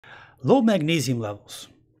Low magnesium levels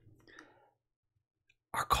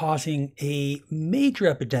are causing a major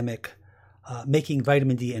epidemic, making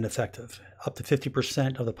vitamin D ineffective. Up to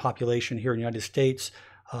 50% of the population here in the United States,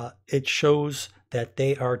 it shows that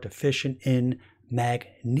they are deficient in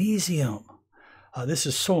magnesium. This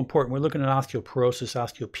is so important. We're looking at osteoporosis,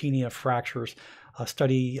 osteopenia, fractures. A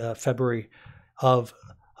study February of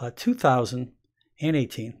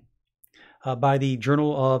 2018 by the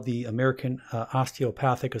Journal of the American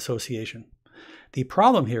Osteopathic Association. The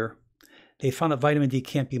problem here, they found that vitamin D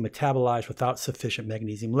can't be metabolized without sufficient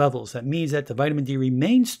magnesium levels. That means that the vitamin D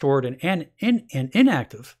remains stored and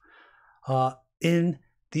inactive in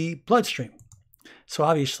the bloodstream. So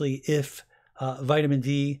obviously, if vitamin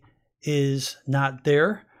D is not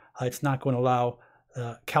there, it's not going to allow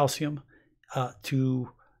calcium to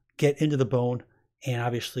get into the bone, and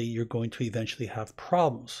obviously you're going to eventually have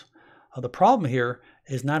problems. The problem here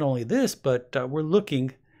is not only this, but we're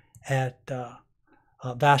looking at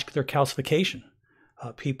vascular calcification.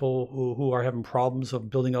 People who are having problems of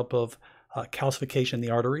building up of calcification in the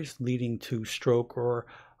arteries, leading to stroke or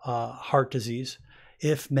heart disease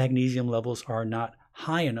if magnesium levels are not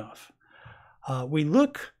high enough. We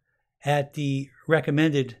look at the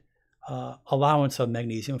recommended allowance of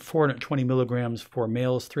magnesium, 420 milligrams for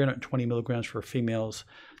males, 320 milligrams for females.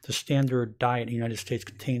 The standard diet in the United States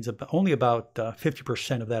contains only about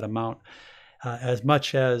 50% of that amount. As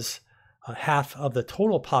much as half of the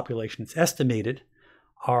total population, it's estimated,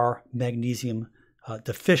 are magnesium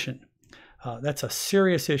deficient. That's a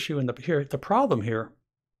serious issue, and the problem here,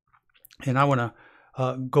 and I want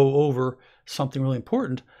to go over something really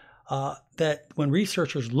important, that when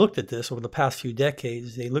researchers looked at this over the past few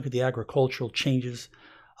decades, they look at the agricultural changes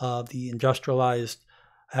of the industrialized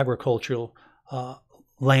agricultural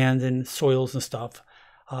land and soils and stuff.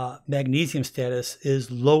 Magnesium status is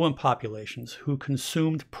low in populations who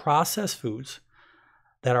consumed processed foods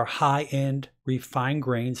that are high in refined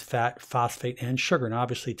grains, fat, phosphate, and sugar. And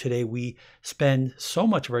obviously today we spend so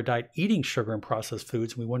much of our diet eating sugar and processed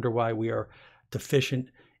foods, and we wonder why we are deficient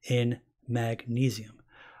in magnesium.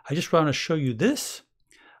 I just want to show you this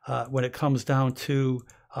when it comes down to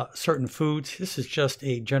certain foods. This is just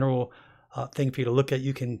a general thing for you to look at.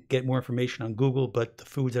 You can get more information on Google, but the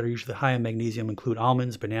foods that are usually high in magnesium include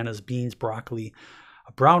almonds, bananas, beans, broccoli,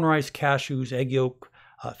 brown rice, cashews, egg yolk,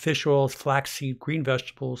 fish oils, flaxseed, green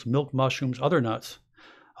vegetables, milk, mushrooms, other nuts,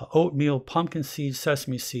 oatmeal, pumpkin seeds,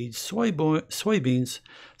 sesame seeds, soybeans,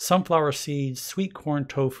 sunflower seeds, sweet corn,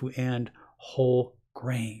 tofu, and whole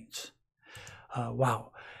grains.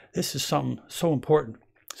 Wow, this is something so important.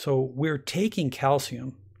 So we're taking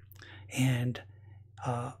calcium and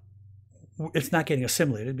it's not getting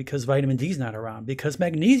assimilated because vitamin D is not around, because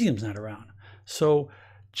magnesium is not around. So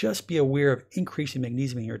just be aware of increasing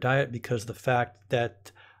magnesium in your diet, because the fact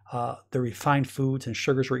that the refined foods and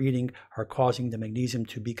sugars we're eating are causing the magnesium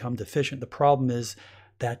to become deficient. The problem is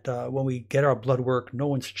that when we get our blood work, no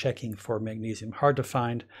one's checking for magnesium. Hard to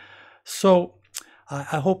find. So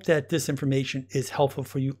I hope that this information is helpful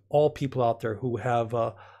for you, all people out there who have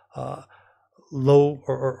low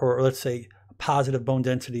or let's say positive bone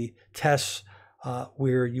density tests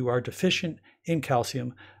where you are deficient in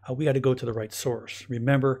calcium. We got to go to the right source.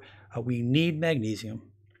 Remember, we need magnesium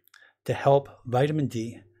to help vitamin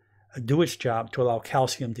D do its job to allow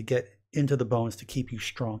calcium to get into the bones to keep you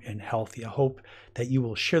strong and healthy. I hope that you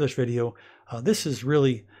will share this video. This is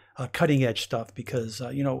really cutting edge stuff, because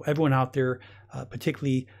you know, everyone out there,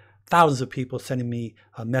 particularly thousands of people sending me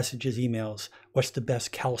messages, emails, what's the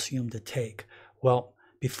best calcium to take? Well,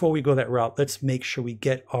 before we go that route, let's make sure we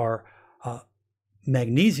get our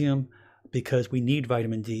magnesium, because we need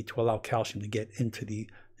vitamin D to allow calcium to get into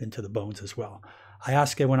the bones as well. I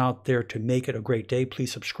ask everyone out there to make it a great day.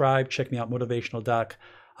 Please subscribe. Check me out, Motivational Doc,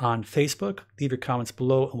 on Facebook. Leave your comments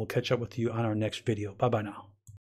below, and we'll catch up with you on our next video. Bye-bye now.